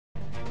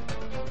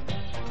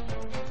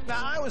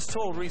Now, I was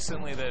told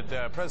recently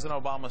that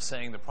President Obama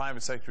saying the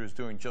private sector is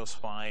doing just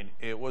fine.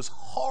 It was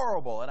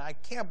horrible, and I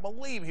can't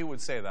believe he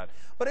would say that.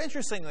 But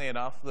interestingly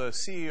enough, the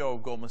CEO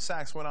of Goldman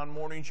Sachs went on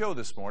Morning Joe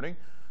this morning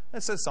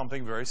and said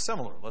something very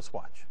similar. Let's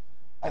watch.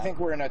 I think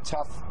we're in a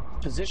tough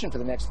position for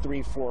the next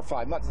 3, 4,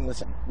 5 months. And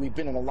listen, we've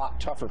been in a lot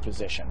tougher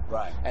position.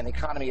 Right. And the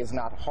economy is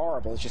not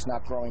horrible. It's just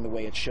not growing the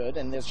way it should.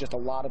 And there's just a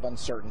lot of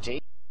uncertainty.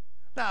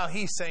 Now,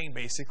 he's saying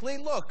basically,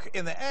 look,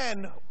 in the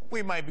end,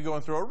 we might be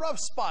going through a rough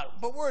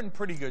spot, but we're in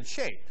pretty good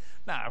shape.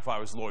 Now, if I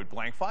was Lloyd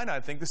Blankfein,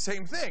 I'd think the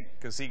same thing,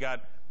 because he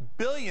got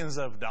billions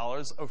of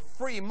dollars of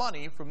free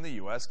money from the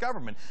U.S.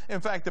 government. In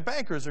fact, the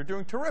bankers are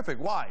doing terrific.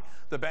 Why?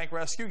 The bank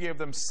rescue gave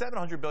them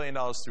 $700 billion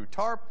through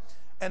TARP,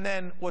 and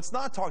then what's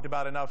not talked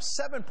about enough,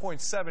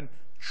 $7.7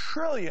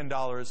 trillion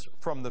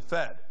from the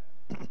Fed.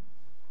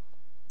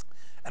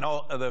 And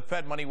all the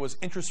Fed money was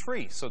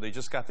interest-free, so they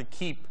just got to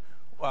keep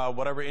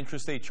whatever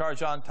interest they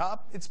charge on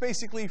top. It's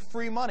basically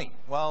free money.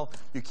 Well,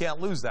 you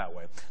can't lose that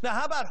way. Now,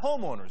 how about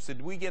homeowners?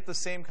 Did we get the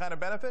same kind of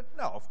benefit?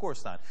 No, of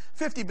course not.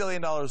 $50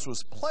 billion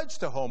was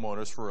pledged to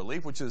homeowners for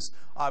relief, which is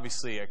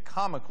obviously a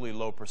comically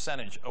low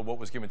percentage of what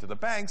was given to the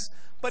banks.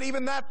 But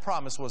even that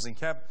promise wasn't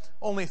kept.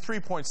 Only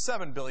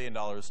 $3.7 billion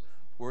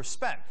were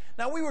spent.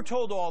 Now, we were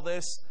told all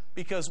this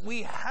because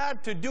we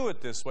had to do it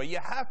this way. You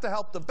have to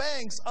help the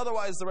banks,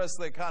 otherwise the rest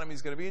of the economy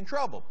is going to be in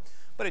trouble.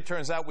 But it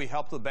turns out we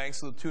helped the banks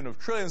to the tune of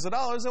trillions of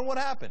dollars, and what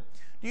happened?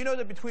 Do you know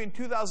that between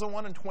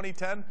 2001 and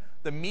 2010,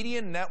 the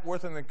median net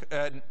worth in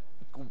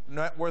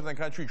the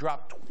country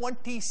dropped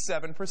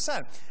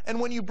 27%? And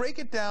when you break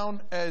it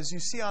down, as you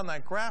see on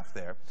that graph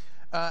there,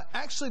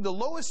 actually the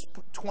lowest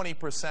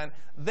 20%,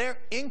 their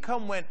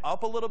income went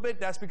up a little bit.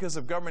 That's because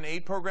of government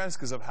aid programs,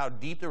 because of how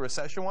deep the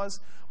recession was.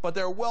 But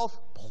their wealth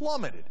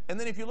plummeted. And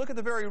then if you look at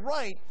the very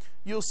right,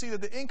 you'll see that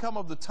the income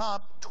of the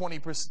top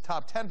 20%,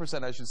 top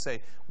 10%, I should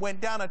say,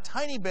 went down a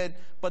tiny bit,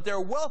 but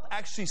their wealth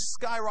actually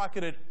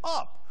skyrocketed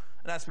up.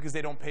 And that's because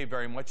they don't pay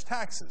very much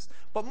taxes.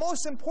 But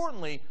most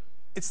importantly,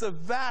 it's the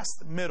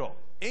vast middle.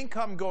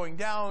 Income going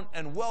down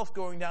and wealth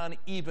going down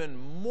even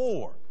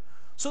more.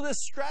 So this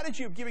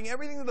strategy of giving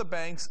everything to the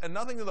banks and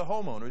nothing to the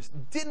homeowners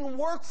didn't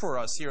work for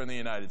us here in the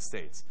United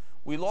States.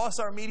 We lost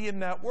our median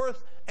net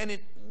worth, and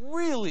it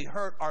really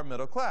hurt our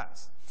middle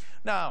class.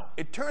 Now,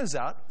 it turns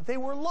out they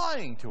were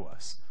lying to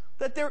us,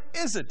 that there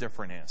is a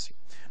different answer.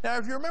 Now,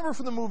 if you remember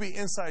from the movie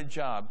Inside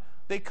Job,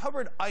 they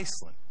covered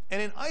Iceland. And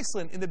in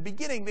Iceland, in the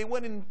beginning, they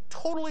went in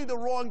totally the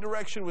wrong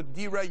direction with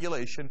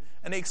deregulation,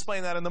 and they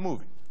explained that in the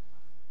movie.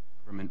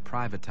 The government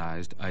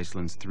privatized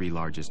Iceland's 3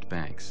 largest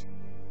banks.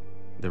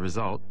 The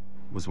result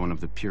was one of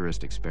the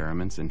purest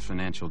experiments in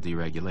financial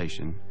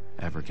deregulation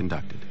ever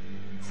conducted.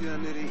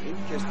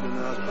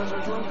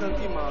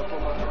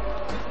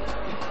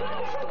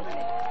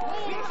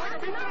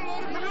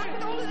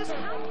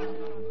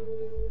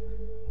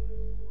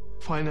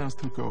 Finance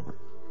took over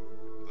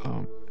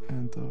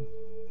and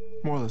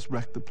more or less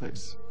wrecked the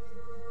place.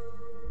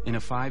 In a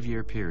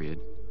 5-year period,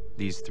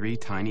 these 3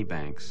 tiny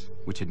banks,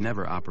 which had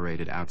never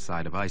operated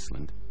outside of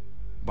Iceland,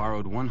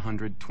 borrowed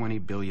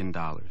 $120 billion.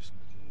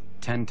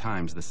 10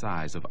 times the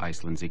size of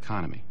Iceland's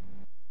economy.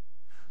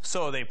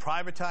 So they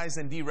privatized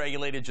and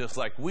deregulated just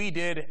like we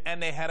did,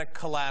 and they had a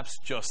collapse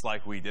just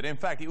like we did. In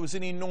fact, it was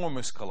an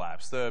enormous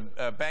collapse. The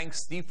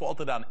banks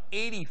defaulted on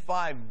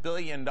 $85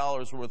 billion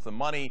worth of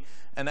money,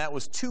 and that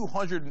was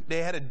they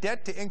had a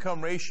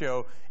debt-to-income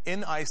ratio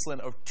in Iceland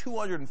of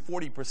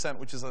 240%,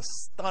 which is a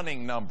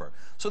stunning number.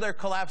 So their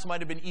collapse might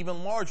have been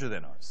even larger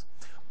than ours.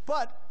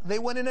 But they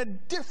went in a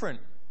different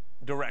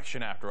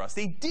direction after us.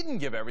 They didn't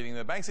give everything to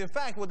the banks. In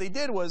fact, what they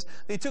did was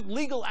they took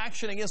legal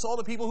action against all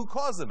the people who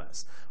caused the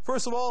mess.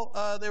 First of all,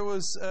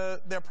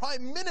 their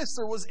prime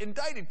minister was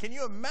indicted. Can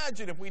you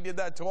imagine if we did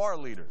that to our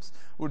leaders?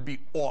 It would be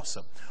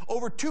awesome.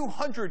 Over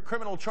 200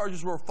 criminal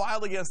charges were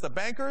filed against the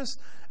bankers,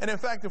 and in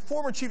fact, the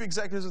former chief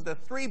executives of the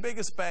 3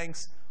 biggest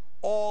banks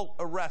all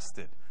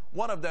arrested,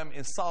 one of them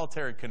in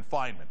solitary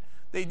confinement.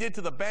 They did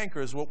to the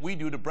bankers what we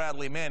do to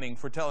Bradley Manning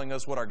for telling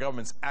us what our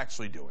government's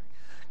actually doing.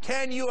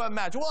 Can you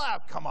imagine?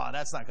 Well, come on,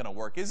 that's not going to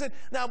work, is it?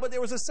 Now, but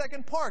there was a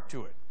second part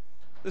to it.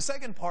 The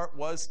second part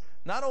was,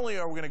 not only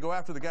are we going to go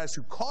after the guys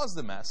who caused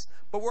the mess,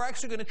 but we're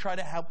actually going to try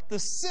to help the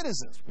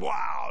citizens.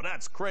 Wow,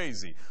 that's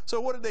crazy.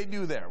 So what did they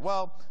do there?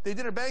 Well, they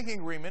did a banking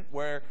agreement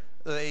where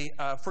they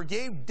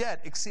forgave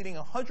debt exceeding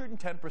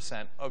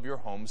 110% of your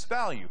home's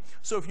value.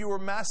 So if you were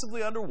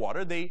massively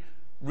underwater, they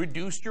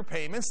reduced your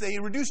payments. They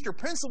reduced your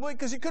principal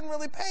because you couldn't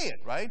really pay it,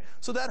 right?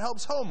 So that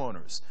helps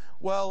homeowners.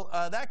 Well,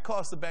 that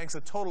cost the banks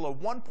a total of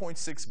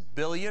 $1.6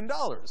 billion.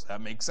 That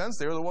makes sense.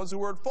 They were the ones who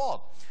were at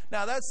fault.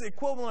 Now, that's the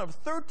equivalent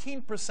of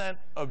 13%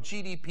 of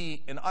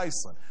GDP in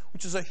Iceland,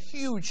 which is a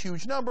huge,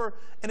 huge number,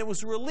 and it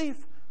was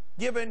relief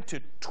given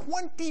to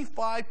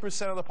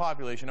 25% of the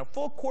population. A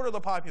full quarter of the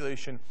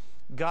population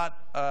got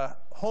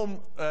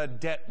home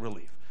debt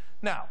relief.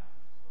 Now,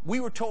 we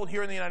were told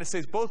here in the United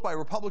States, both by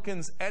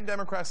Republicans and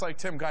Democrats like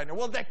Tim Geithner,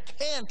 well, that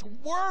can't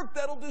work.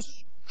 That'll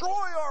destroy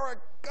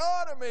our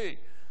economy.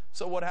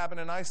 So what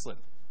happened in Iceland?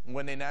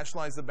 when they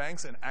nationalized the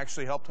banks and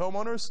actually helped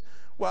homeowners?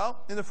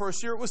 Well, in the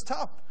first year it was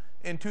tough.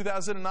 In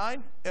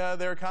 2009,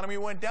 their economy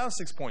went down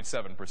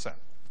 6.7%.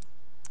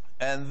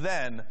 And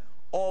then,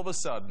 all of a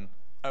sudden,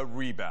 a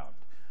rebound.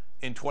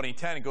 In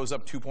 2010, it goes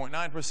up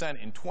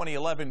 2.9%. In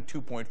 2011,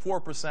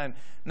 2.4%.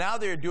 Now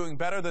they're doing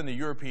better than the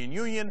European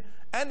Union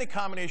and the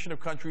combination of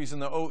countries in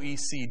the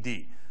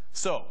OECD.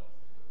 So,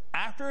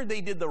 after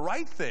they did the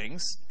right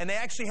things, and they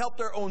actually helped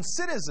their own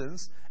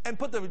citizens and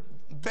put the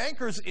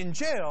bankers in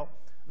jail,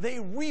 they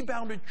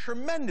rebounded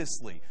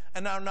tremendously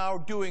and are now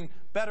doing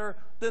better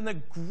than the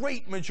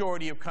great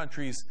majority of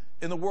countries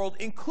in the world,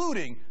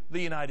 including the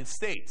United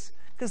States,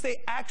 because they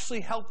actually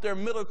helped their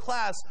middle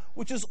class,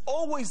 which is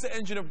always the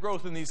engine of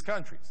growth in these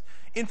countries.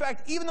 In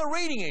fact, even the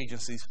rating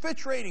agencies,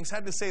 Fitch Ratings,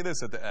 had to say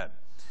this at the end.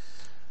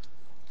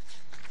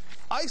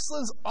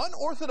 Iceland's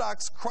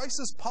unorthodox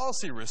crisis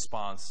policy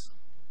response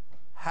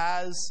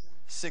has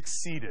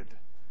succeeded.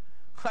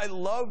 I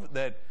love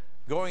that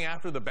going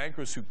after the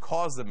bankers who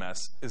caused the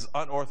mess is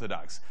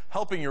unorthodox.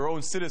 Helping your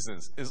own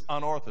citizens is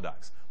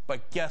unorthodox.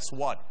 But guess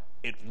what?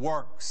 It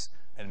works.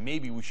 And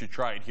maybe we should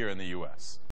try it here in the U.S.